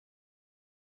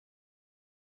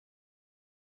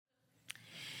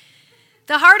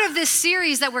The heart of this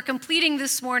series that we're completing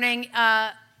this morning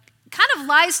kind of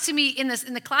lies to me in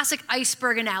the classic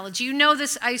iceberg analogy. You know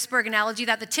this iceberg analogy,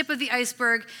 that the tip of the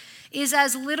iceberg is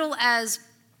as little as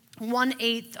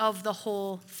 1/8 of the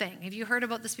whole thing. Have you heard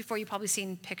about this before? You've probably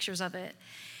seen pictures of it.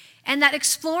 And that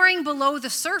exploring below the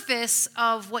surface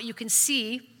of what you can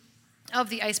see of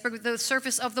the iceberg, the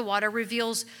surface of the water,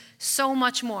 reveals so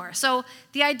much more. So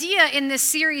the idea in this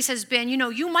series has been,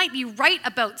 you might be right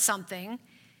about something,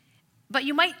 but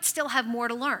you might still have more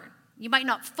to learn. You might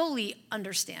not fully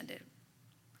understand it.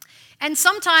 And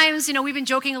sometimes, we've been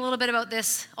joking a little bit about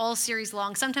this all series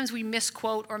long. Sometimes we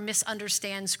misquote or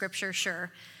misunderstand Scripture,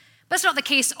 sure. But that's not the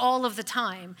case all of the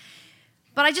time.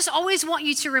 But I just always want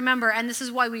you to remember, and this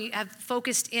is why we have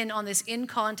focused in on this In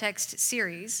Context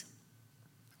series,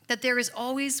 that there is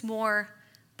always more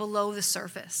below the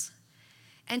surface.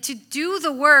 And to do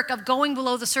the work of going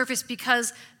below the surface,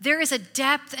 because there is a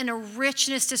depth and a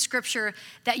richness to Scripture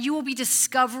that you will be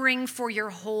discovering for your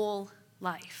whole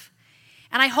life.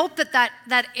 And I hope that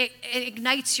it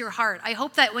ignites your heart. I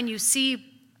hope that when you see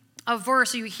a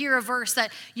verse or you hear a verse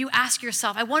that you ask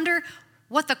yourself, I wonder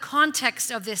what the context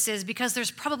of this is, because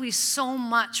there's probably so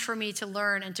much for me to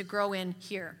learn and to grow in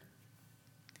here.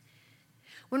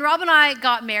 When Rob and I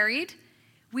got married,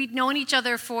 we'd known each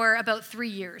other for about 3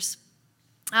 years.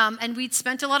 And we'd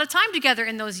spent a lot of time together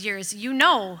in those years. You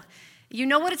know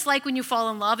what it's like when you fall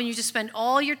in love and you just spend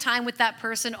all your time with that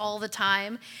person all the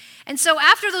time. And so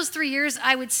after those 3 years,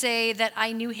 I would say that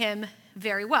I knew him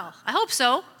very well. I hope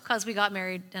so, because we got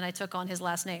married and I took on his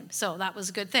last name. So that was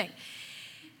a good thing.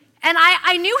 And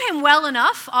I knew him well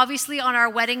enough, obviously, on our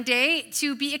wedding day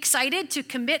to be excited to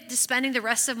commit to spending the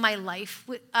rest of my life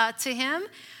to him.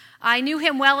 I knew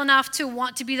him well enough to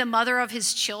want to be the mother of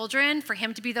his children, for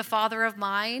him to be the father of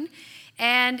mine,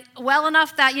 and well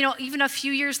enough that, even a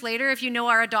few years later, if you know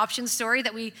our adoption story,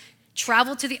 that we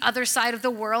traveled to the other side of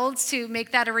the world to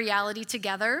make that a reality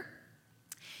together.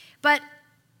 But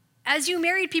as you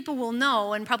married people will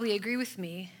know, and probably agree with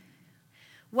me,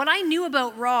 what I knew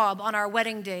about Rob on our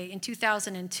wedding day in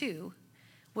 2002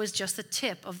 was just the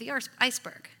tip of the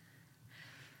iceberg.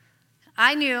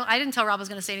 I didn't tell Rob I was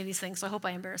going to say any of these things, so I hope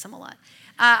I embarrass him a lot.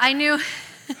 I knew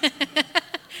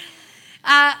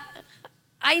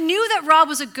that Rob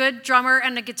was a good drummer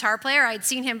and a guitar player. I'd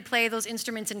seen him play those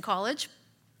instruments in college.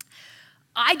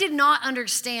 I did not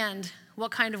understand what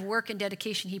kind of work and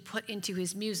dedication he put into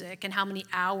his music and how many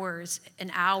hours and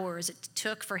hours it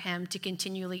took for him to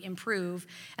continually improve,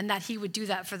 and that he would do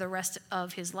that for the rest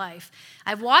of his life.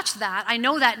 I've watched that. I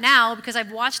know that now because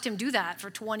I've watched him do that for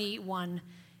 21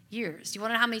 years. Do you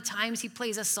want to know how many times he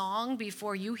plays a song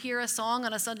before you hear a song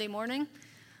on a Sunday morning?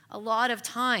 A lot of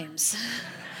times.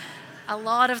 A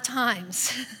lot of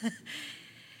times.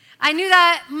 I knew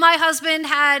that my husband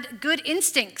had good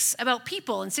instincts about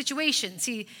people and situations.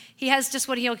 He has just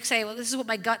what he'll say, well, this is what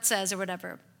my gut says or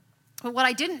whatever. But what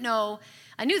I didn't know,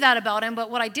 I knew that about him, but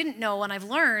what I didn't know and I've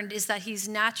learned is that he's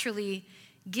naturally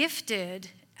gifted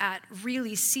at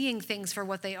really seeing things for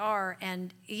what they are,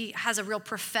 and he has a real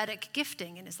prophetic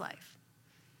gifting in his life.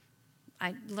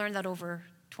 I learned that over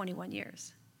 21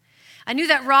 years. I knew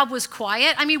that Rob was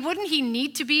quiet. I mean, wouldn't he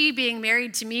need to be being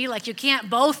married to me? Like, you can't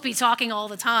both be talking all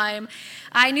the time.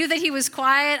 I knew that he was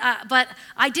quiet, but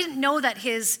I didn't know that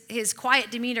his quiet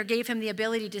demeanor gave him the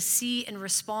ability to see and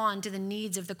respond to the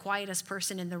needs of the quietest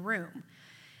person in the room,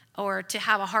 or to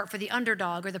have a heart for the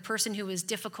underdog or the person who was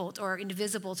difficult or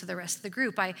invisible to the rest of the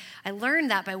group. I learned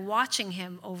that by watching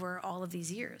him over all of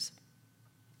these years.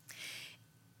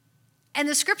 And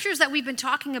the scriptures that we've been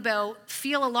talking about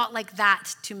feel a lot like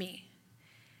that to me.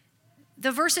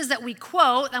 The verses that we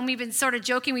quote, and we've been sort of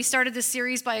joking, we started this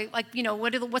series by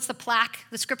what's the plaque,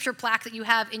 the scripture plaque that you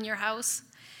have in your house?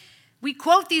 We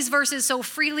quote these verses so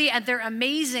freely and they're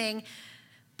amazing,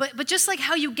 but just like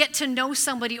how you get to know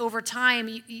somebody over time,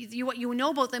 what you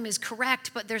know about them is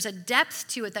correct, but there's a depth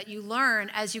to it that you learn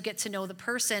as you get to know the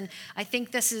person. I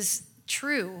think this is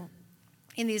true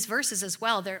in these verses as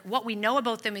well. What we know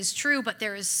about them is true, but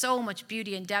there is so much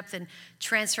beauty and depth and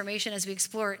transformation as we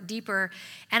explore it deeper.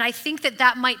 And I think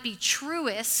that might be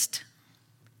truest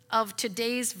of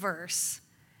today's verse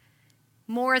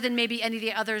more than maybe any of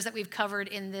the others that we've covered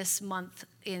in this month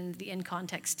in the In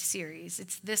Context series.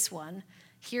 It's this one.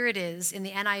 Here it is in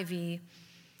the NIV.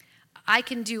 I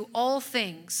can do all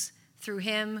things through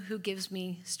him who gives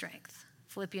me strength.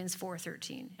 Philippians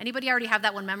 4:13. Anybody already have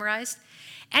that one memorized?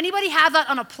 Anybody have that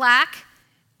on a plaque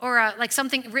or like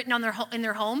something written on in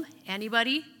their home?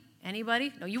 Anybody?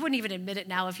 No, you wouldn't even admit it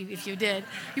now if you did.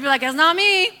 You'd be like, it's not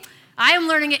me. I am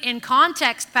learning it in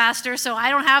context, Pastor, so I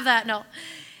don't have that. No.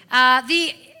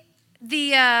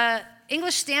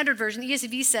 English Standard Version, the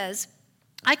ESV says,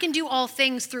 I can do all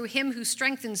things through him who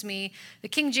strengthens me. The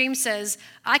King James says,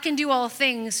 I can do all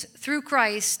things through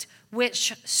Christ,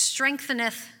 which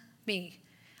strengtheneth me.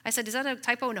 I said, is that a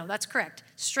typo? No, that's correct.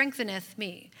 Strengtheneth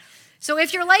me. So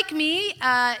if you're like me,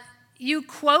 you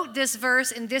quote this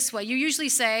verse in this way. You usually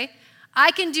say,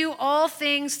 I can do all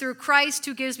things through Christ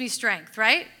who gives me strength,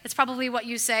 right? It's probably what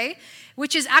you say,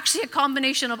 which is actually a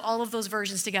combination of all of those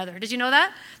versions together. Did you know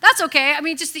that? That's okay. I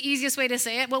mean, just the easiest way to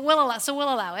say it, but we'll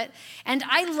allow it. And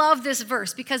I love this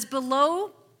verse because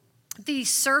below the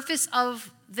surface of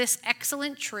this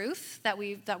excellent truth that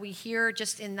we hear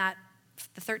just in the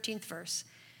 13th verse,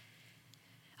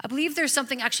 I believe there's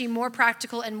something actually more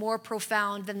practical and more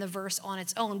profound than the verse on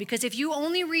its own. Because if you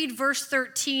only read verse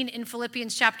 13 in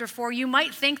Philippians chapter 4, you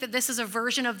might think that this is a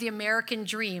version of the American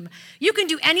dream. You can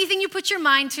do anything you put your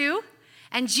mind to,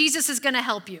 and Jesus is going to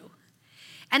help you.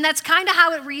 And that's kind of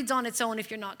how it reads on its own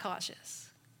if you're not cautious.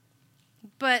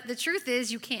 But the truth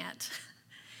is, you can't.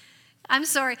 I'm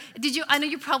sorry. I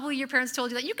know your parents told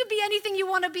you that you could be anything you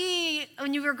want to be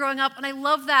when you were growing up, and I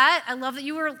love that. I love that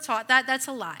you were taught that. That's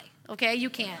a lie. Okay, you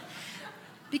can't.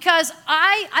 Because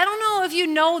I don't know if you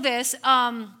know this.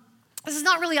 This is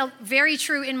not really very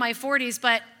true in my 40s,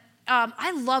 but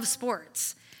I love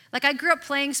sports. Like, I grew up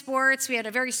playing sports. We had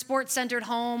a very sports-centered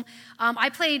home.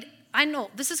 I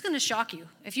know, this is going to shock you.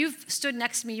 If you've stood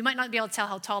next to me, you might not be able to tell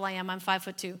how tall I am. I'm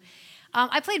 5'2".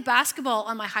 I played basketball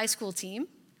on my high school team.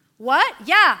 What?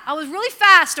 Yeah, I was really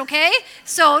fast, okay?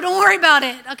 So don't worry about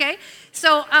it, okay?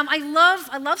 So I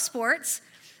love sports.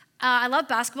 I love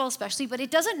basketball especially, but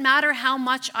it doesn't matter how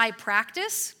much I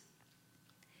practice.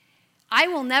 I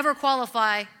will never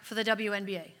qualify for the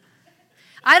WNBA.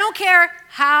 I don't care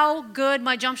how good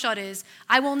my jump shot is.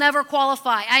 I will never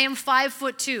qualify. I am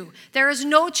 5'2". There is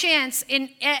no chance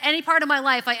in any part of my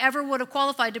life I ever would have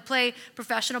qualified to play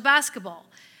professional basketball.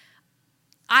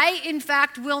 I, in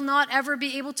fact, will not ever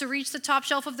be able to reach the top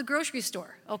shelf of the grocery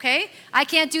store, okay? I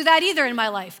can't do that either in my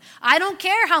life. I don't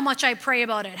care how much I pray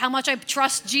about it, how much I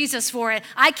trust Jesus for it.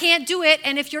 I can't do it,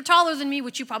 and if you're taller than me,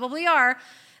 which you probably are,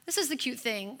 this is the cute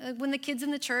thing. When the kids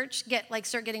in the church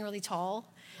start getting really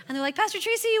tall, and they're like, Pastor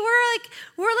Tracy,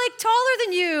 we're taller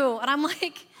than you. And I'm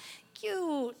like,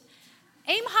 cute.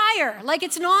 Aim higher. Like,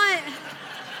 it's not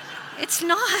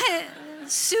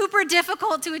super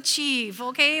difficult to achieve,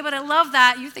 okay? But I love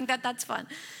that. You think that that's fun.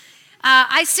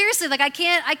 I seriously, I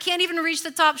can't even reach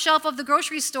the top shelf of the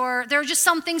grocery store. There are just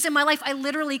some things in my life I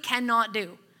literally cannot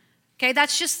do, okay?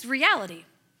 That's just reality.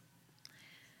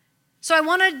 So I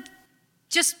want to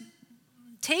just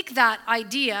take that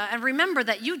idea and remember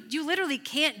that you literally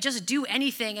can't just do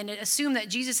anything and assume that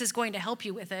Jesus is going to help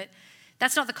you with it.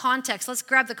 That's not the context. Let's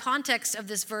grab the context of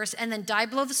this verse and then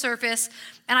dive below the surface.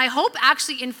 And I hope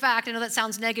actually, in fact, I know that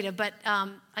sounds negative, but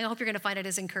I hope you're going to find it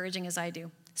as encouraging as I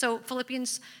do. So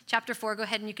Philippians chapter 4, go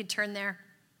ahead and you can turn there.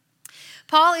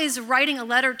 Paul is writing a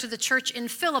letter to the church in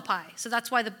Philippi. So that's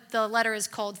why the letter is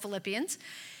called Philippians.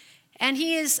 And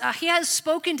he has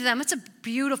spoken to them. It's a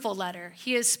beautiful letter.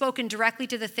 He has spoken directly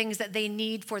to the things that they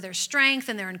need for their strength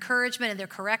and their encouragement and their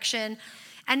correction.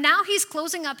 And now he's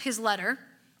closing up his letter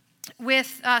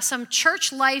with some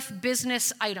church life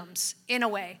business items, in a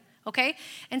way, okay?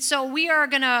 And so we are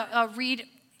going to read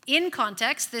in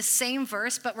context this same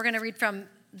verse, but we're going to read from,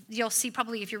 you'll see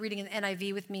probably if you're reading in the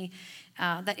NIV with me,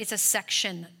 that it's a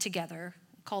section together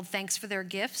called Thanks for Their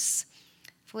Gifts,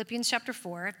 Philippians chapter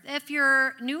 4. If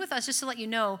you're new with us, just to let you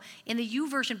know, in the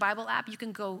YouVersion Bible app, you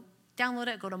can go download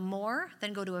it, go to More,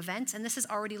 then go to Events, and this is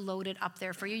already loaded up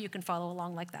there for you. You can follow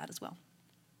along like that as well.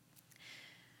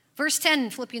 Verse 10,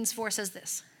 Philippians 4 says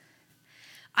this: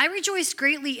 I rejoiced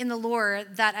greatly in the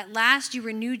Lord that at last you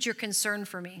renewed your concern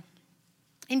for me.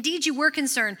 Indeed, you were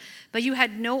concerned, but you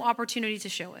had no opportunity to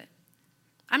show it.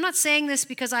 I'm not saying this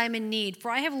because I am in need,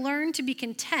 for I have learned to be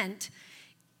content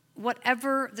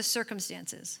whatever the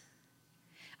circumstances.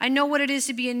 I know what it is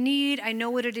to be in need. I know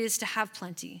what it is to have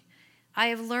plenty. I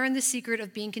have learned the secret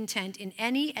of being content in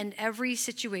any and every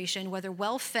situation, whether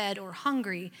well-fed or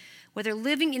hungry, whether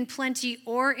living in plenty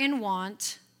or in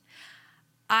want.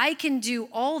 I can do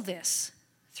all this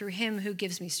through him who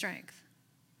gives me strength.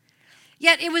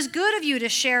 Yet it was good of you to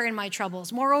share in my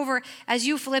troubles. Moreover, as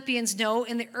you Philippians know,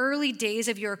 in the early days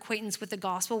of your acquaintance with the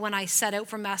gospel, when I set out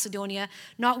from Macedonia,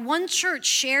 not one church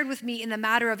shared with me in the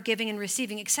matter of giving and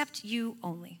receiving, except you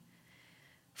only.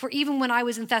 For even when I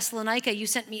was in Thessalonica, you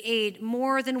sent me aid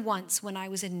more than once when I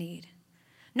was in need.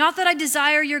 Not that I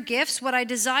desire your gifts, what I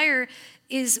desire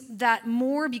is that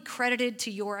more be credited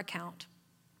to your account.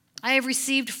 I have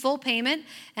received full payment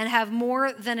and have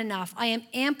more than enough. I am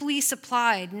amply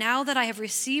supplied. Now that I have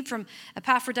received from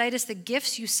Epaphroditus the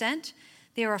gifts you sent,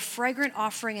 they are a fragrant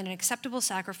offering and an acceptable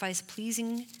sacrifice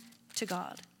pleasing to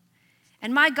God.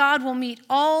 And my God will meet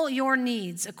all your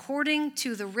needs according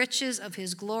to the riches of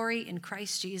his glory in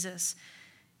Christ Jesus.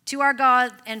 To our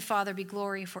God and Father be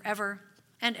glory forever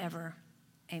and ever.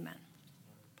 Amen.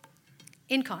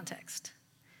 In context.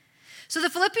 So the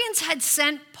Philippians had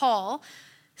sent Paul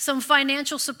some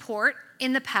financial support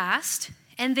in the past,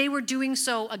 and they were doing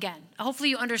so again. Hopefully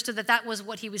you understood that that was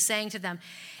what he was saying to them.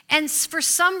 And for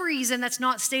some reason that's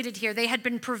not stated here, they had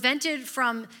been prevented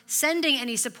from sending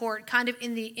any support kind of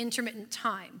in the intermittent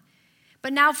time.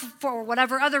 But now, for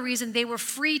whatever other reason, they were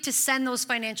free to send those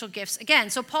financial gifts again.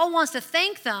 So Paul wants to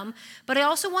thank them, but he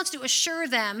also wants to assure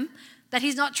them that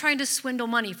he's not trying to swindle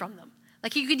money from them.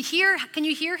 Like can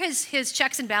you hear his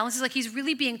checks and balances? Like he's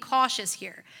really being cautious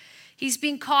here. He's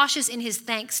being cautious in his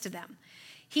thanks to them.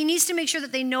 He needs to make sure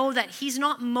that they know that he's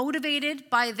not motivated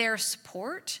by their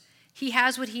support. He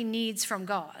has what he needs from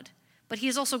God, but he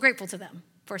is also grateful to them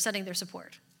for sending their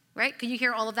support, right? Can you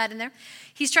hear all of that in there?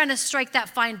 He's trying to strike that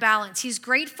fine balance. He's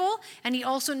grateful, and he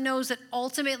also knows that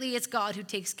ultimately it's God who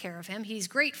takes care of him. He's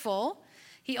grateful.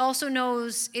 He also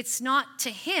knows it's not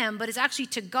to him, but it's actually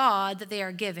to God that they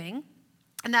are giving,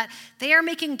 and that they are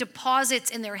making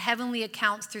deposits in their heavenly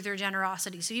accounts through their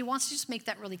generosity. So he wants to just make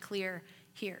that really clear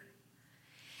here.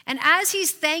 And as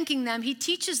he's thanking them, he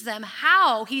teaches them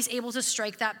how he's able to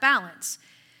strike that balance,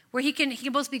 where he can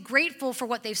both be grateful for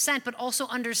what they've sent, but also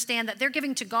understand that they're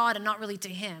giving to God and not really to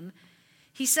him.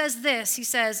 He says this, he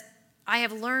says, I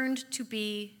have learned to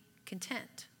be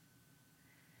content.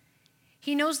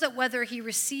 He knows that whether he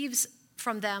receives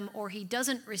from them or he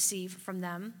doesn't receive from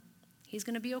them, he's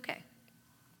going to be okay.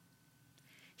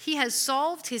 He has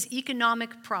solved his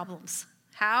economic problems.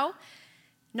 How?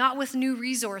 Not with new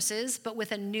resources, but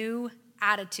with a new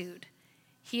attitude.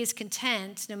 He is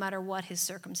content no matter what his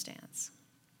circumstance.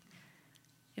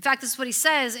 In fact, this is what he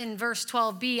says in verse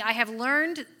 12b. I have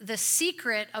learned the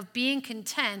secret of being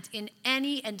content in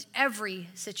any and every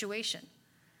situation.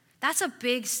 That's a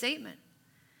big statement.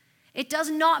 It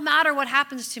does not matter what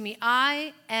happens to me.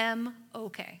 I am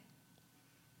okay.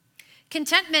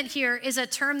 Contentment here is a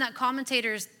term that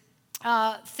commentators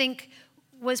think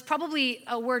was probably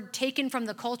a word taken from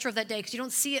the culture of that day, because you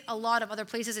don't see it a lot of other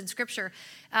places in Scripture.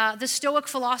 The Stoic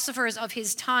philosophers of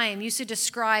his time used to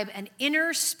describe an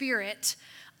inner spirit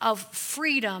of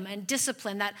freedom and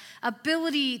discipline, that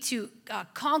ability to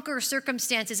conquer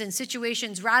circumstances and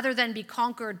situations rather than be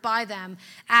conquered by them,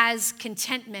 as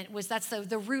contentment that's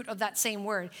the root of that same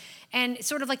word. And it's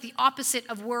sort of like the opposite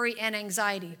of worry and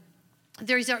anxiety.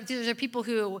 These are people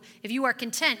who, if you are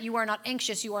content, you are not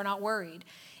anxious, you are not worried.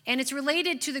 And it's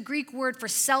related to the Greek word for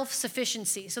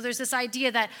self-sufficiency. So there's this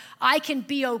idea that I can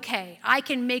be okay. I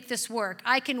can make this work.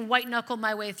 I can white-knuckle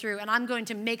my way through, and I'm going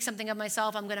to make something of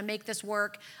myself. I'm going to make this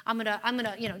work. I'm going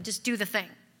to just do the thing.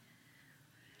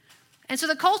 And so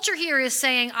the culture here is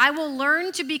saying, I will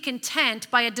learn to be content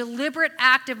by a deliberate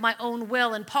act of my own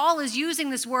will. And Paul is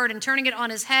using this word and turning it on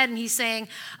his head, and he's saying,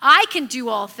 I can do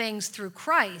all things through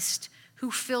Christ who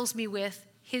fills me with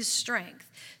his strength.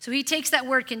 So he takes that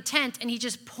word content and he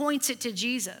just points it to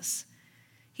Jesus.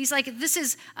 He's like, this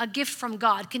is a gift from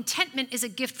God. Contentment is a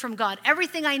gift from God.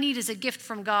 Everything I need is a gift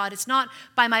from God. It's not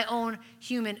by my own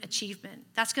human achievement.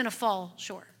 That's going to fall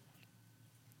short.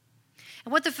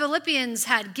 And what the Philippians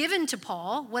had given to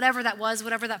Paul, whatever that was,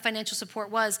 whatever that financial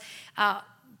support was,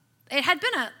 it had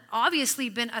obviously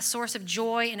been a source of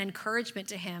joy and encouragement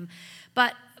to him.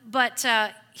 But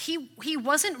he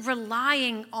wasn't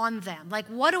relying on them. Like,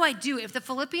 what do I do? If the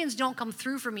Philippians don't come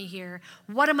through for me here,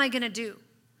 what am I going to do?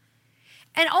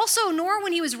 And also, nor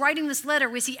when he was writing this letter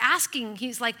was he asking,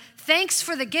 he's like, thanks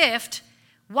for the gift.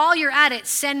 While you're at it,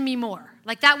 send me more.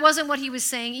 Like, that wasn't what he was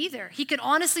saying either. He could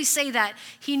honestly say that.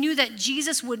 He knew that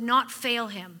Jesus would not fail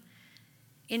him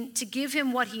to give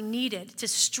him what he needed, to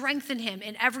strengthen him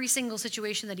in every single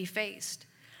situation that he faced.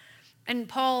 And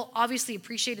Paul obviously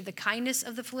appreciated the kindness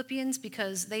of the Philippians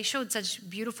because they showed such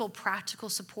beautiful practical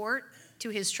support to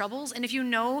his troubles. And if you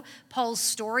know Paul's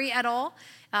story at all,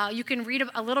 you can read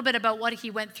a little bit about what he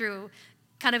went through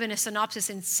kind of in a synopsis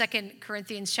in 2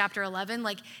 Corinthians chapter 11.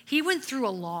 Like, he went through a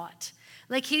lot.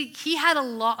 Like, he had a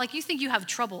lot. Like, you think you have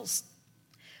troubles.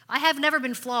 I have never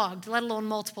been flogged, let alone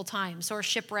multiple times, or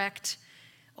shipwrecked,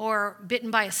 or bitten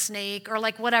by a snake, or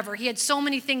like whatever. He had so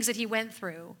many things that he went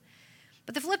through.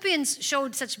 But the Philippians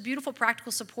showed such beautiful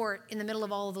practical support in the middle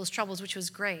of all of those troubles, which was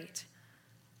great.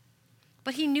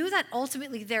 But he knew that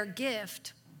ultimately their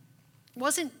gift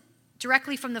wasn't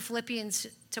directly from the Philippians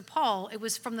to Paul. It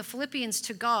was from the Philippians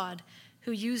to God,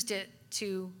 who used it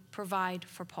to provide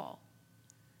for Paul.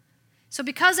 So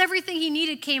because everything he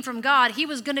needed came from God, he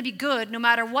was going to be good no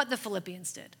matter what the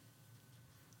Philippians did.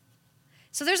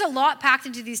 So there's a lot packed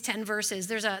into these 10 verses.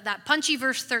 There's that punchy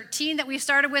verse 13 that we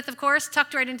started with, of course,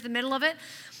 tucked right into the middle of it.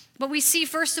 But we see,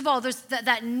 first of all, there's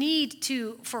that need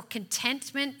for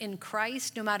contentment in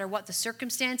Christ, no matter what the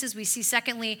circumstances. We see,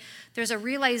 secondly, there's a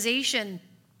realization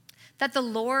that the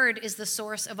Lord is the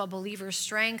source of a believer's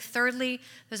strength. Thirdly,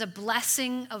 there's a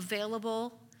blessing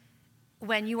available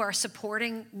when you are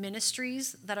supporting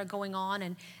ministries that are going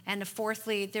on. And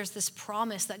fourthly, there's this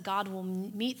promise that God will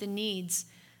meet the needs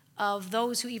of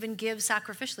those who even give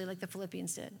sacrificially, like the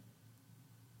Philippians did.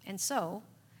 And so,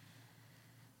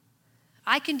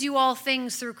 I can do all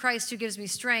things through Christ who gives me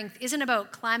strength isn't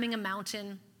about climbing a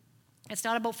mountain. It's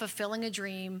not about fulfilling a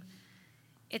dream.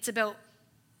 It's about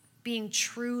being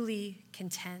truly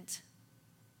content,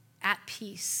 at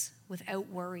peace, without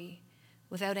worry,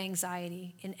 without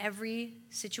anxiety, in every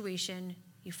situation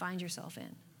you find yourself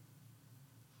in.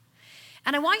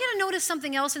 And I want you to notice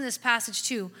something else in this passage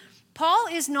too. Paul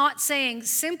is not saying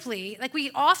simply, like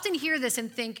we often hear this and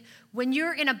think, when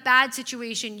you're in a bad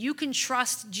situation, you can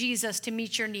trust Jesus to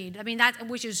meet your need. I mean,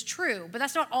 which is true, but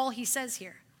that's not all he says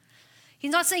here.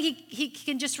 He's not saying he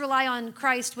can just rely on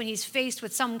Christ when he's faced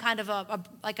with some kind of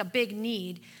a big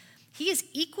need. He is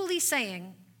equally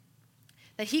saying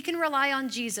that he can rely on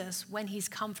Jesus when he's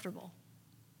comfortable,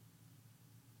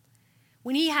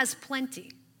 when he has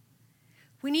plenty,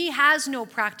 when he has no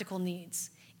practical needs.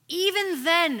 Even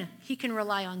then, he can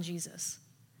rely on Jesus.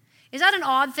 Is that an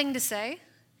odd thing to say?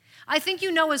 I think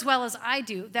you know as well as I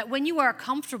do that when you are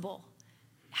comfortable,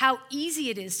 how easy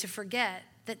it is to forget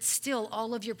that still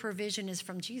all of your provision is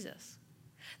from Jesus.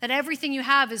 That everything you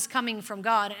have is coming from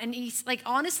God. And he's like,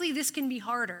 honestly, this can be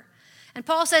harder. And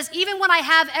Paul says, even when I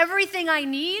have everything I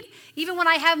need, even when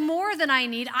I have more than I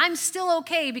need, I'm still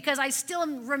okay because I still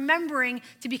am remembering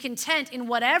to be content in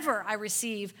whatever I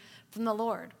receive from the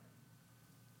Lord.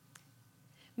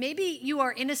 Maybe you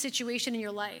are in a situation in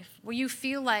your life where you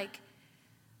feel like,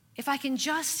 if I can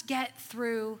just get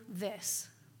through this,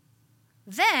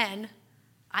 then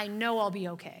I know I'll be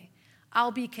okay.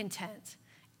 I'll be content.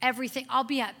 Everything, I'll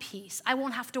be at peace. I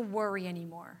won't have to worry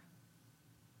anymore.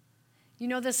 You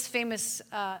know this famous,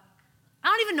 I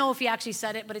don't even know if he actually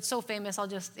said it, but it's so famous,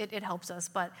 it helps us.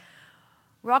 But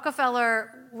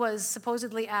Rockefeller was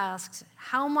supposedly asked,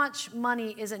 how much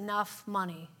money is enough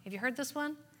money? Have you heard this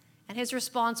one? And his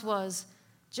response was,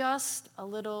 just a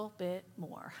little bit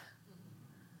more.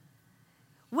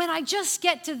 When I just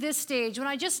get to this stage, when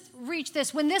I just reach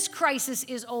this, when this crisis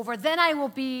is over, then I will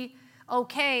be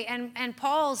okay. And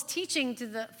Paul's teaching to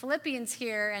the Philippians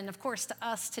here, and of course to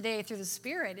us today through the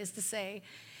Spirit, is to say,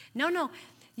 no,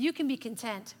 you can be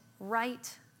content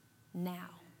right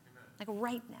now. Like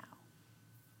right now.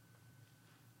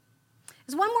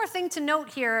 There's one more thing to note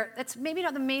here that's maybe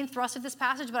not the main thrust of this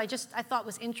passage, but I thought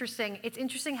was interesting. It's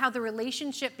interesting how the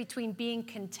relationship between being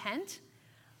content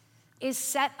is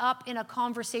set up in a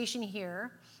conversation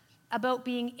here about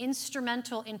being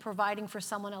instrumental in providing for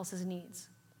someone else's needs.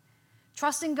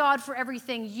 Trusting God for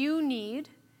everything you need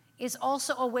is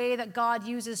also a way that God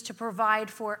uses to provide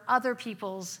for other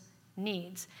people's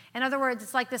needs. In other words,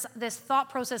 it's like this thought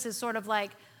process is sort of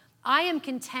like, I am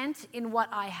content in what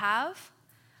I have.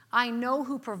 I know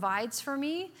who provides for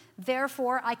me.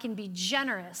 Therefore, I can be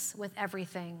generous with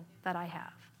everything that I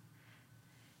have.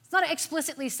 It's not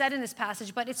explicitly said in this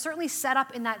passage, but it's certainly set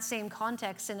up in that same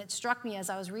context, and it struck me as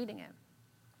I was reading it.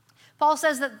 Paul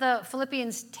says that the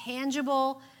Philippians'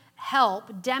 tangible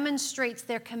help demonstrates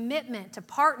their commitment to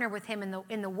partner with him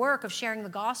in the work of sharing the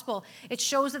gospel. It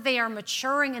shows that they are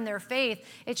maturing in their faith.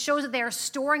 It shows that they are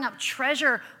storing up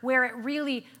treasure where it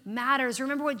really matters.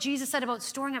 Remember what Jesus said about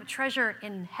storing up treasure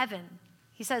in heaven.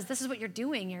 He says, this is what you're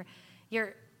doing.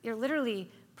 You're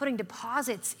literally putting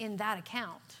deposits in that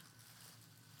account.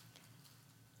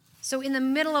 So in the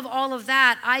middle of all of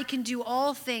that, I can do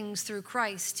all things through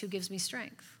Christ who gives me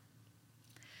strength.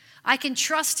 I can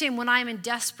trust him when I'm in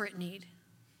desperate need.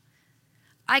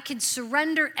 I can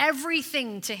surrender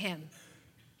everything to him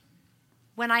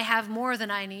when I have more than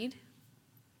I need.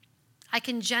 I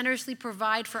can generously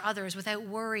provide for others without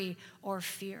worry or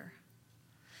fear.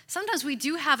 Sometimes we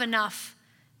do have enough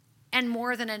and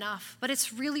more than enough, but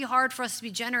it's really hard for us to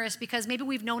be generous because maybe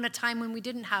we've known a time when we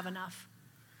didn't have enough.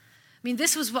 I mean,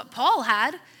 this was what Paul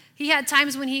had. He had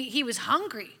times when he was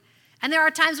hungry. And there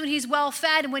are times when he's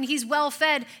well-fed, and when he's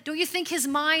well-fed, don't you think his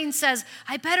mind says,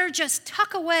 I better just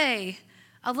tuck away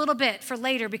a little bit for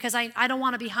later because I don't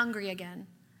want to be hungry again.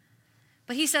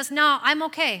 But he says, no, I'm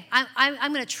okay.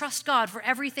 I'm going to trust God for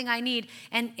everything I need.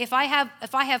 And if I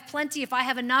have plenty, if I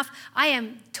have enough, I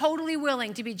am totally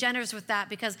willing to be generous with that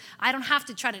because I don't have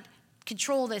to try to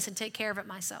control this and take care of it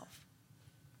myself.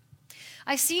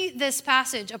 I see this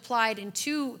passage applied in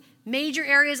two major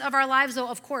areas of our lives, though,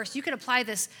 of course, you could apply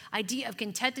this idea of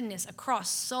contentedness across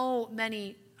so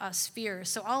many spheres.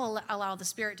 So I'll allow the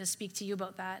Spirit to speak to you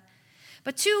about that.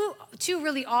 But two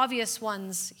really obvious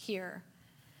ones here.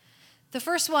 The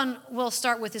first one we'll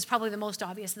start with is probably the most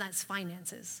obvious, and that's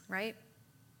finances, right?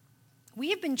 We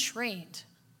have been trained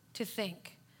to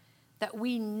think that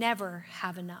we never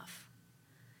have enough.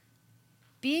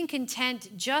 Being content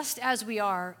just as we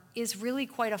are is really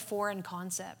quite a foreign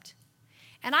concept.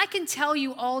 And I can tell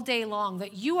you all day long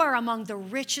that you are among the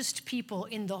richest people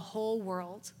in the whole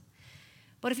world.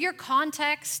 But if your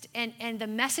context and the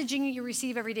messaging you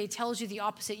receive every day tells you the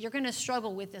opposite, you're going to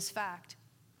struggle with this fact.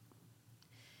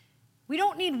 We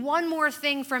don't need one more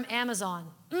thing from Amazon.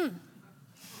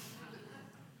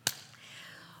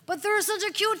 But there's such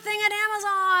a cute thing at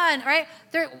Amazon, right?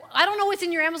 I don't know what's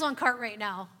in your Amazon cart right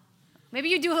now. Maybe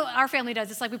you do what our family does.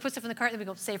 It's like we put stuff in the cart and then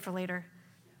we go, save for later.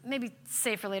 Maybe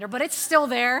save for later, but it's still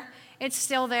there. It's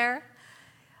still there.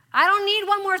 I don't need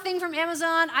one more thing from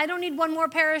Amazon. I don't need one more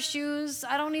pair of shoes.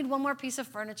 I don't need one more piece of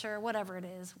furniture, whatever it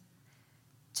is.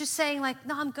 Just saying like,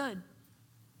 no, I'm good.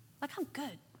 Like, I'm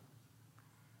good.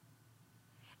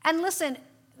 And listen,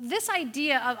 this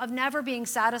idea of never being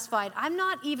satisfied, I'm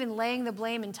not even laying the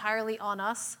blame entirely on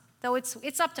us, though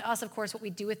it's up to us, of course, what we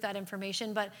do with that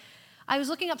information. But I was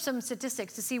looking up some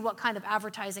statistics to see what kind of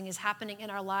advertising is happening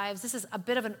in our lives. This is a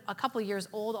bit of a couple years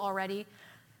old already.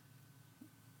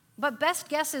 But best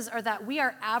guesses are that we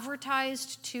are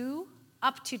advertised to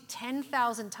up to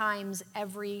 10,000 times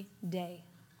every day.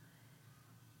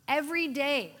 Every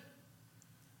day.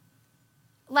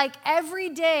 Like every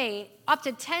day, up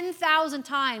to 10,000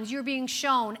 times, you're being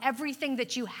shown everything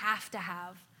that you have to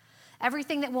have,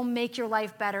 everything that will make your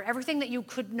life better, everything that you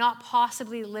could not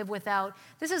possibly live without.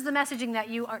 This is the messaging that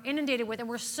you are inundated with, and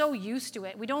we're so used to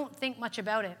it. We don't think much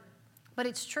about it, but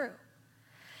it's true.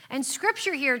 And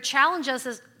Scripture here challenges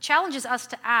us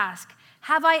to ask,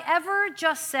 have I ever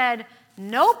just said,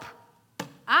 nope,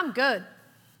 I'm good.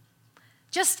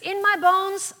 Just in my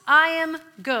bones, I am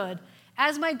good.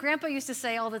 As my grandpa used to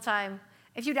say all the time,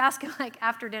 if you'd ask him like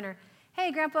after dinner,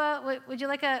 hey, Grandpa, would you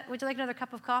like another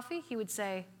cup of coffee? He would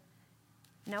say,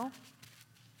 no,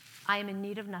 I am in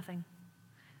need of nothing.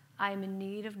 I am in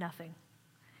need of nothing.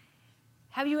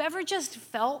 Have you ever just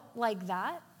felt like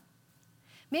that?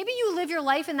 Maybe you live your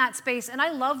life in that space, and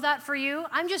I love that for you.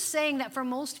 I'm just saying that for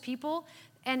most people,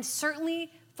 and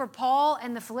certainly for Paul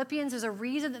and the Philippians, there's a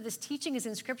reason that this teaching is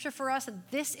in Scripture for us,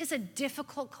 that this is a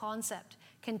difficult concept.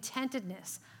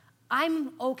 Contentedness.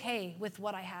 I'm okay with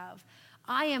what I have.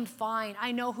 I am fine.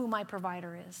 I know who my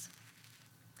provider is.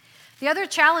 The other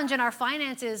challenge in our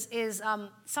finances is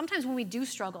sometimes when we do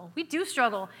struggle.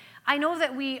 I know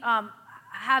that we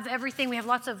have everything. We have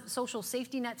lots of social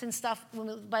safety nets and stuff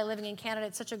by living in Canada.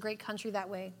 It's such a great country that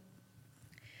way.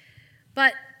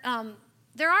 But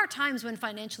there are times when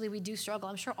financially we do struggle.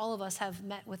 I'm sure all of us have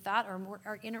met with that or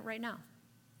are in it right now.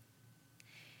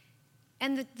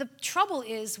 And the trouble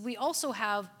is we also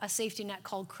have a safety net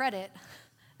called credit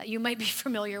that you might be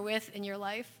familiar with in your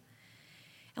life.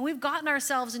 And we've gotten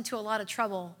ourselves into a lot of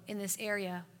trouble in this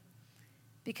area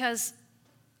because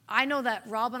I know that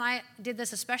Rob and I did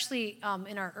this, especially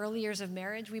in our early years of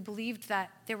marriage. We believed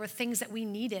that there were things that we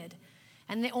needed.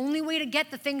 And the only way to get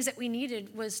the things that we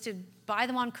needed was to buy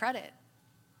them on credit.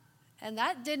 And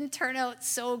that didn't turn out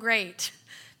so great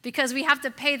because we have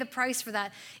to pay the price for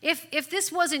that. If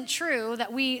this wasn't true,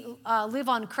 that we live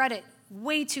on credit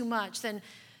way too much, then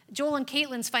Joel and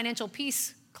Caitlin's financial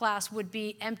peace class would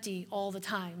be empty all the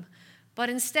time. But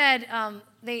instead,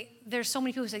 there's so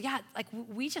many people who say, yeah, like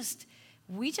we just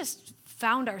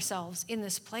found ourselves in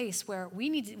this place where we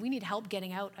need help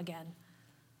getting out again.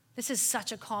 This is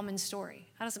such a common story.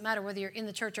 It doesn't matter whether you're in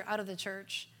the church or out of the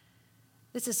church.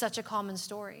 This is such a common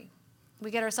story. We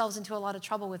get ourselves into a lot of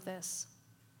trouble with this.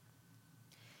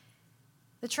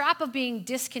 The trap of being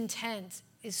discontent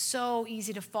is so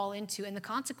easy to fall into, and the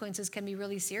consequences can be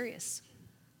really serious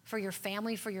for your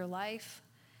family, for your life.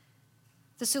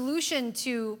 The solution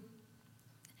to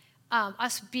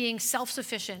us being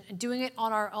self-sufficient and doing it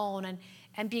on our own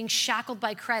and being shackled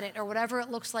by credit or whatever it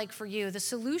looks like for you, the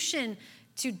solution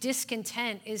to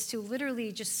discontent is to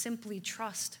literally just simply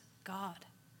trust God.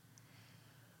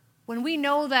 When we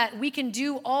know that we can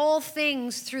do all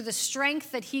things through the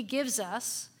strength that He gives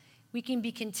us, we can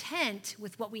be content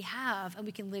with what we have and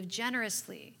we can live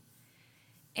generously.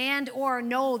 and or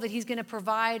know that he's going to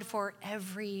provide for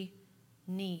every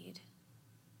need.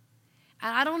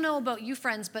 And I don't know about you,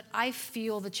 friends, but I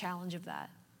feel the challenge of that.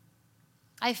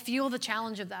 I feel the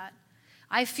challenge of that.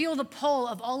 I feel the pull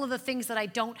of all of the things that I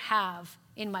don't have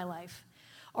in my life,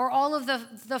 or all of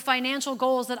the financial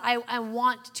goals that I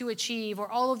want to achieve, or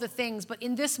all of the things. But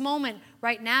in this moment,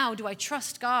 right now, do I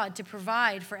trust God to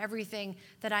provide for everything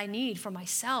that I need for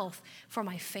myself, for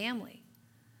my family?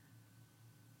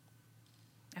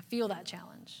 I feel that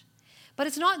challenge. But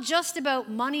it's not just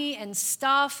about money and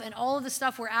stuff and all of the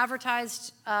stuff we're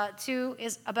advertised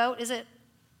is it?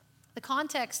 The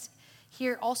context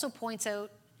here also points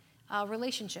out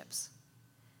relationships.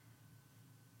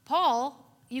 Paul,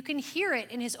 you can hear it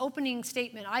in his opening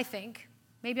statement, I think.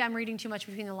 Maybe I'm reading too much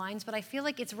between the lines, but I feel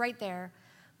like it's right there.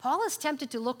 Paul is tempted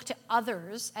to look to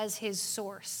others as his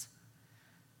source,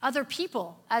 other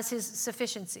people as his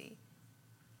sufficiency.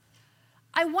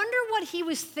 I wonder what he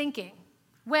was thinking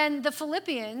when the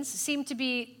Philippians seemed to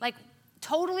be like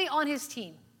totally on his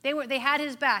team. They had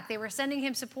his back. They were sending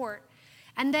him support.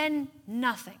 And then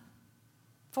nothing.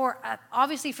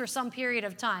 Obviously for some period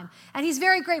of time. And he's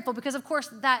very grateful because, of course,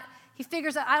 that he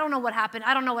figures that I don't know what happened.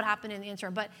 I don't know what happened in the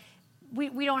interim, but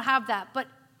we don't have that. But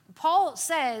Paul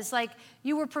says, like,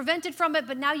 you were prevented from it,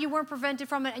 but now you weren't prevented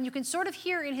from it. And you can sort of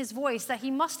hear in his voice that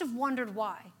he must have wondered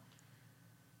why.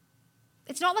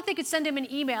 It's not like they could send him an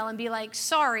email and be like,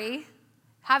 sorry,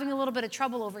 having a little bit of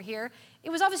trouble over here. It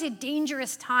was obviously a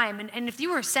dangerous time. And if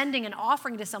you were sending an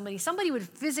offering to somebody would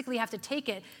physically have to take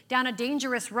it down a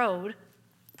dangerous road,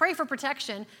 pray for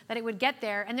protection that it would get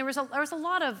there. And there was a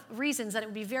lot of reasons that it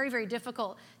would be very, very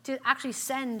difficult to actually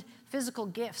send physical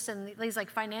gifts and these like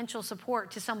financial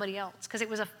support to somebody else because it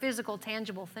was a physical,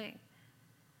 tangible thing.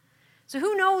 So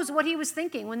who knows what he was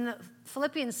thinking when the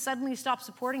Philippians suddenly stopped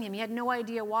supporting him. He had no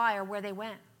idea why or where they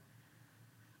went.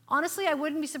 Honestly, I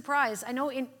wouldn't be surprised. I know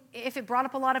if it brought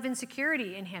up a lot of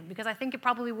insecurity in him, because I think it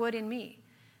probably would in me.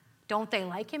 Don't they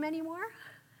like him anymore?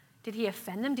 Did he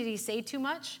offend them? Did he say too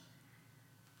much?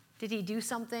 Did he do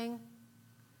something?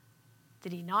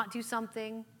 Did he not do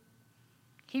something?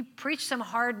 He preached some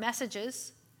hard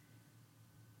messages.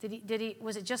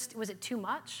 Was it too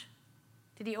much?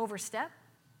 Did he overstep?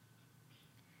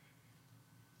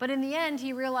 But in the end,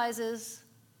 he realizes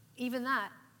even that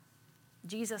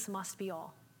Jesus must be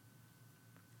all.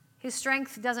 His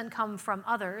strength doesn't come from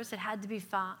others. It had to be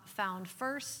found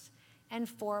first and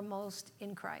foremost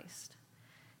in Christ.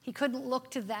 He couldn't look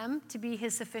to them to be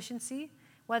his sufficiency,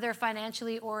 whether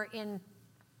financially or in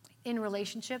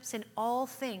relationships. In all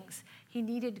things, he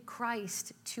needed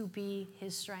Christ to be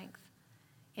his strength.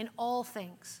 In all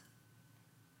things.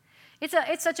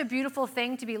 It's such a beautiful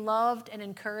thing to be loved and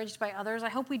encouraged by others. I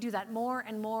hope we do that more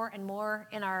and more and more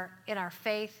in our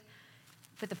faith,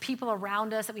 with the people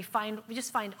around us, that we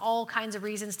just find all kinds of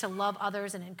reasons to love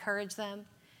others and encourage them.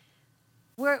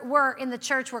 We're in the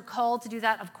church, we're called to do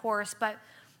that, of course, but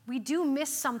we do miss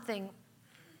something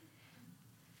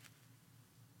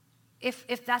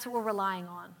if that's what we're relying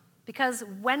on. Because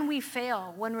when we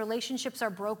fail, when relationships are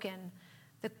broken,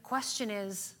 the question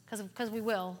is, because we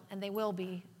will, and they will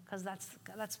be, because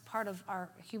that's part of our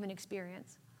human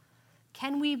experience.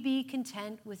 Can we be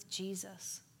content with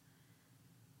Jesus?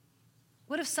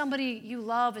 What if somebody you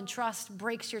love and trust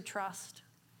breaks your trust?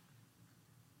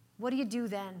 What do you do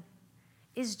then?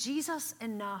 Is Jesus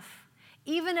enough?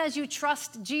 Even as you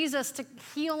trust Jesus to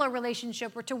heal a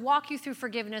relationship or to walk you through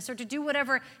forgiveness or to do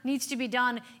whatever needs to be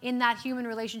done in that human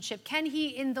relationship, can he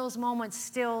in those moments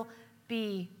still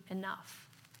be enough?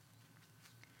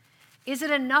 Is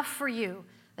it enough for you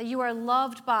that you are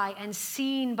loved by and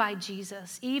seen by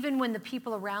Jesus, even when the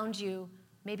people around you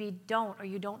maybe don't, or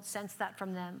you don't sense that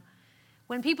from them?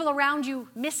 When people around you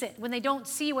miss it, when they don't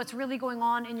see what's really going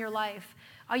on in your life,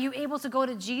 are you able to go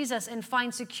to Jesus and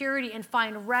find security and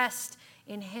find rest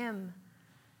in him?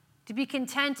 To be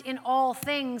content in all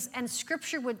things. And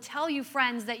Scripture would tell you,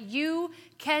 friends, that you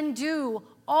can do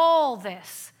all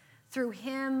this through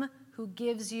him who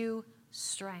gives you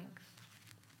strength.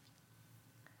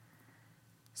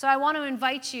 So I want to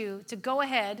invite you to go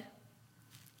ahead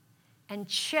and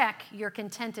check your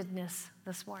contentedness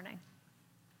this morning.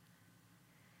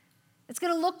 It's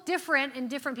going to look different in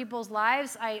different people's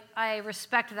lives. I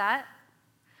respect that.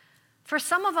 For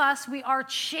some of us, we are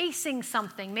chasing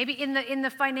something. Maybe in the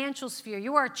financial sphere,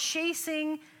 you are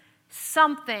chasing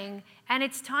something, and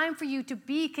it's time for you to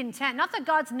be content. Not that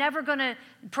God's never going to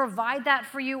provide that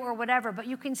for you or whatever, but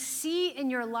you can see in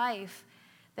your life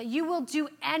that you will do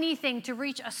anything to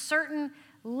reach a certain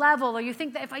level, or you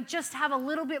think that if I just have a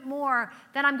little bit more,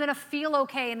 then I'm going to feel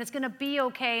okay and it's going to be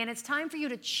okay. And it's time for you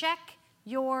to check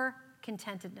your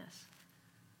contentedness.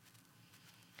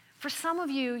 For some of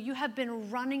you, you have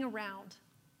been running around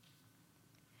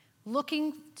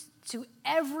looking to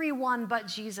everyone but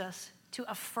Jesus to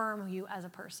affirm you as a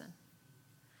person,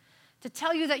 to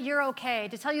tell you that you're okay,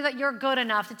 to tell you that you're good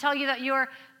enough, to tell you that you're,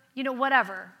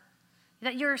 whatever,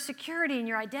 that your security and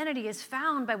your identity is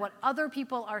found by what other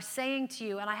people are saying to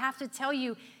you. And I have to tell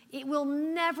you, it will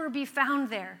never be found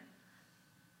there.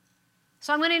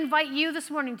 So I'm going to invite you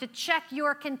this morning to check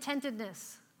your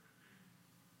contentedness.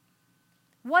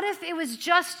 What if it was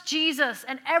just Jesus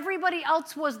and everybody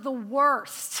else was the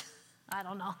worst? I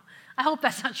don't know. I hope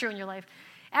that's not true in your life.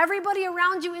 Everybody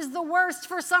around you is the worst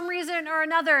for some reason or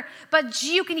another, but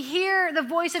you can hear the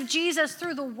voice of Jesus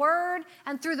through the word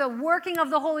and through the working of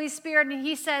the Holy Spirit, and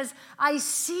he says, I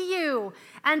see you,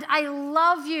 and I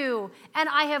love you, and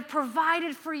I have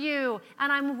provided for you,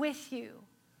 and I'm with you.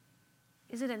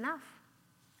 Is it enough?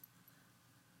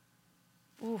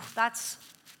 Ooh, that's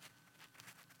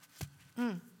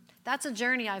a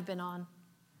journey I've been on.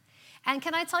 And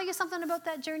can I tell you something about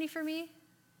that journey for me?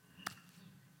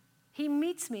 He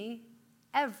meets me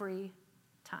every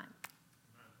time.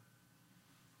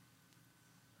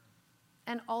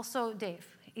 And also Dave.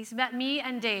 He's met me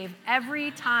and Dave every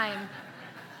time.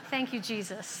 Thank you,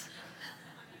 Jesus.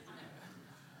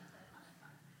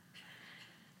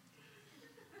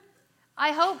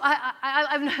 I hope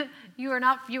I'm not, you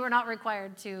are not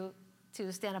required to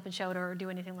stand up and shout or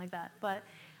do anything like that. But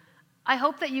I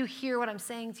hope that you hear what I'm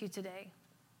saying to you today.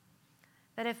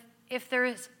 That if there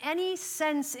is any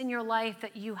sense in your life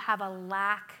that you have a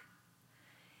lack,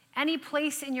 any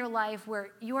place in your life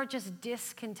where you are just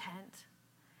discontent,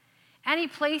 any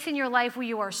place in your life where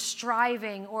you are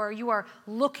striving or you are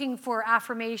looking for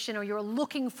affirmation or you're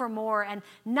looking for more and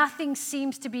nothing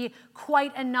seems to be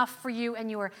quite enough for you and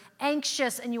you are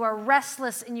anxious and you are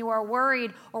restless and you are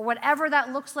worried or whatever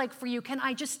that looks like for you, can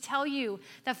I just tell you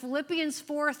that Philippians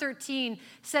 4:13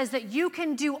 says that you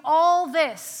can do all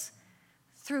this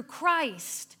through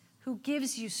Christ who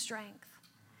gives you strength.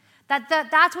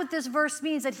 That's what this verse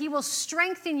means, that he will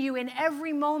strengthen you in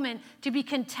every moment to be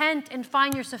content and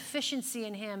find your sufficiency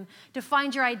in him, to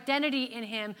find your identity in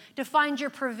him, to find your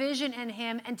provision in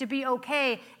him, and to be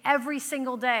okay every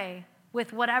single day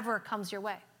with whatever comes your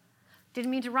way. Didn't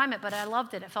mean to rhyme it, but I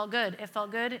loved it. It felt good. It felt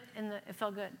good, and it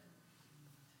felt good.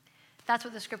 That's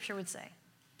what the scripture would say.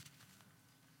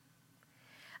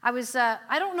 I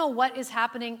don't know what is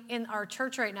happening in our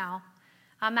church right now.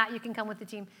 Matt, you can come with the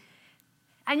team.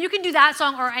 And you can do that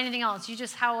song or anything else. You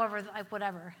just, however,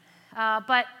 whatever.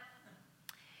 But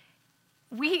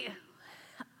I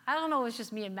don't know, it's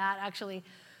just me and Matt, actually.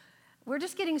 We're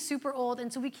just getting super old,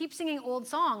 and so we keep singing old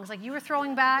songs. Like you were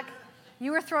throwing back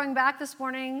this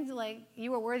morning, like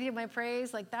you were worthy of my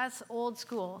praise. Like that's old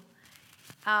school.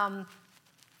 And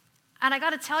I got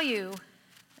to tell you,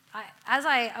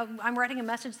 I'm writing a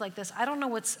message like this, I don't know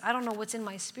what's in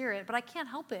my spirit, but I can't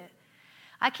help it.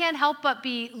 I can't help but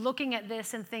be looking at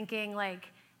this and thinking,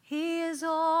 like, he is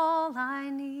all I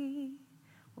need.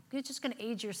 You're just going to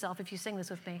age yourself if you sing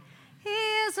this with me. He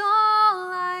is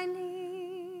all I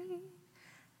need.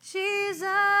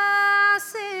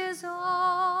 Jesus is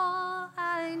all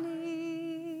I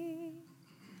need.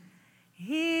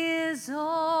 He is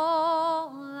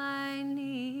all I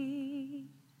need.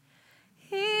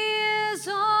 He is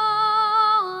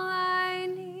all I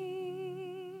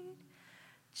need.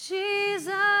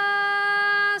 Jesus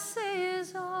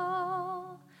is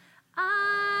all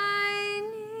I need.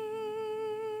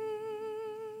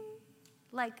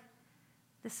 Like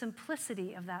the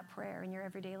simplicity of that prayer in your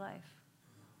everyday life.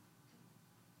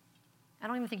 I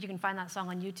don't even think you can find that song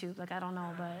on YouTube. Like, I don't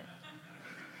know, but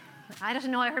I just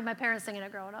know I heard my parents singing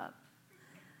it growing up.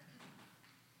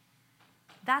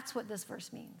 That's what this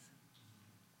verse means.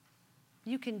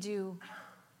 You can do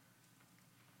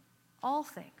all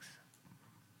things.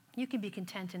 You can be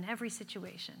content in every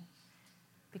situation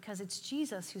because it's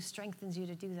Jesus who strengthens you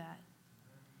to do that.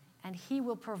 And he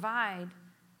will provide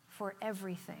for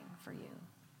everything for you.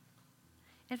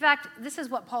 In fact, this is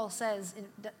what Paul says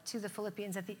to the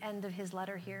Philippians at the end of his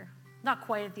letter here. Not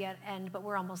quite at the end, but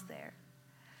we're almost there.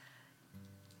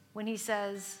 When he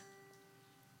says,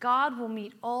 God will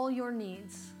meet all your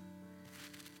needs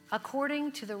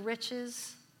according to the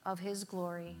riches of his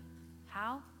glory.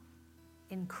 How?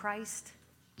 In Christ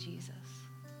Jesus.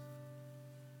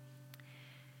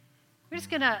 We're just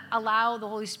going to allow the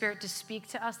Holy Spirit to speak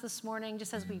to us this morning,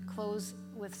 just as we close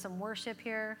with some worship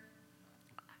here.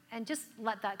 And just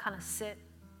let that kind of sit.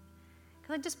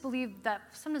 Because I just believe that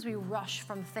sometimes we rush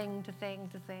from thing to thing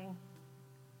to thing.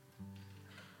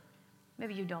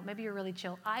 Maybe you don't. Maybe you're really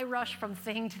chill. I rush from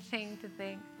thing to thing to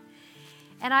thing.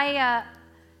 And I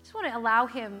just want to allow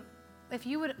him if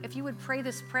you would pray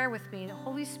this prayer with me,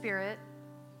 Holy Spirit,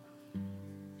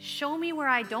 show me where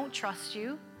I don't trust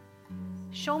you.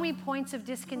 Show me points of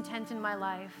discontent in my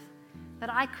life that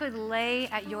I could lay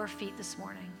at your feet this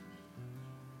morning.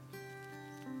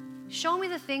 Show me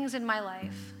the things in my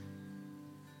life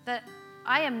that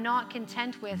I am not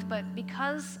content with, but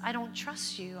because I don't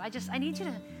trust you, I need you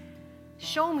to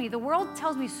show me. The world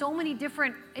tells me so many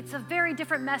different, it's a very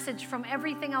different message from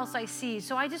everything else I see.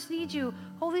 So I just need you,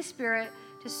 Holy Spirit,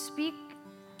 to speak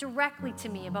directly to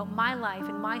me about my life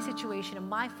and my situation and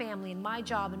my family and my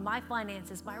job and my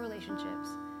finances, my relationships.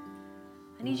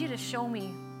 I need you to show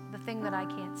me the thing that I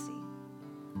can't see.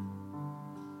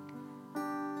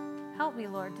 Help me,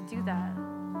 Lord, to do that.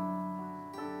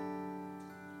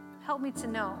 Help me to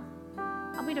know.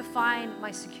 Help me to find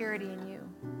my security in you.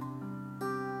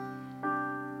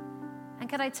 And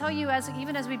can I tell you,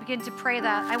 even as we begin to pray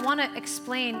that, I want to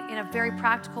explain in a very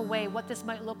practical way what this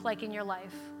might look like in your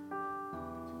life.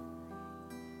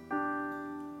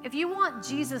 If you want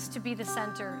Jesus to be the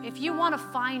center, if you want to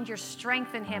find your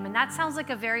strength in him, and that sounds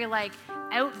like a very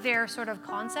out there sort of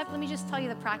concept, let me just tell you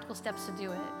the practical steps to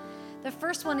do it. The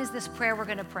first one is this prayer we're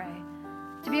going to pray.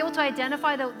 To be able to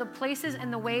identify the places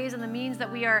and the ways and the means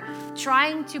that we are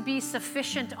trying to be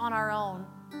sufficient on our own.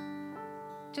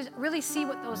 To really see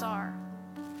what those are.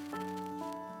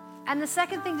 And the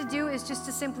second thing to do is just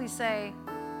to simply say,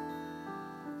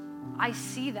 I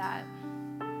see that.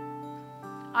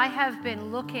 I have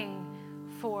been looking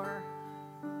for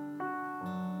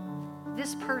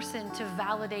this person to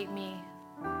validate me.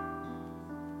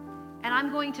 And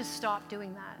I'm going to stop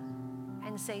doing that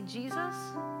and say, Jesus,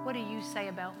 what do you say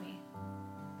about me?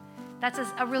 That's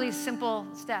a really simple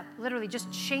step. Literally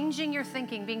just changing your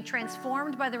thinking, being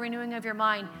transformed by the renewing of your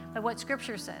mind by what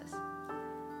Scripture says.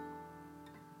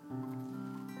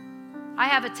 I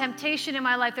have a temptation in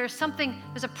my life. There's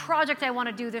a project I want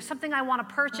to do. There's something I want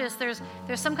to purchase. There's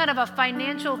some kind of a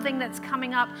financial thing that's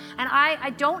coming up, and I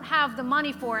don't have the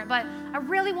money for it, but I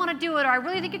really want to do it, or I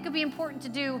really think it could be important to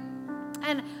do,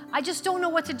 and I just don't know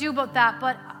what to do about that.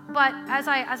 But as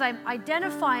I'm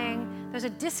identifying there's a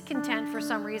discontent for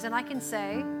some reason, I can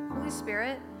say, Holy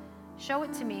Spirit, show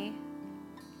it to me.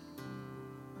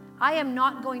 I am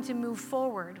not going to move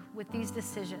forward with these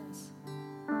decisions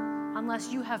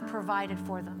unless you have provided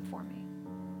for them for me.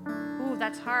 Ooh,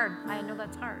 that's hard. I know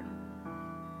that's hard.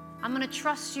 I'm going to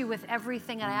trust you with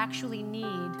everything that I actually need,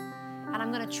 and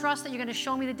I'm going to trust that you're going to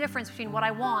show me the difference between what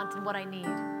I want and what I need.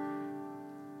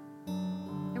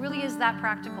 It really is that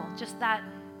practical, just that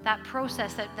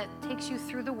process that takes you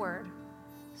through the Word,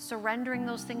 surrendering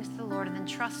those things to the Lord, and then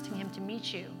trusting him to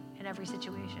meet you in every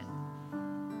situation.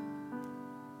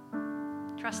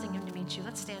 Trusting him to meet you.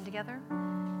 Let's stand together.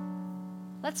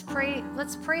 Let's pray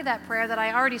that prayer that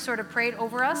I already sort of prayed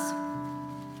over us,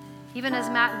 even as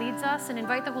Matt leads us, and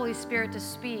invite the Holy Spirit to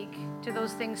speak to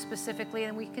those things specifically,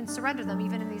 and we can surrender them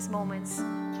even in these moments.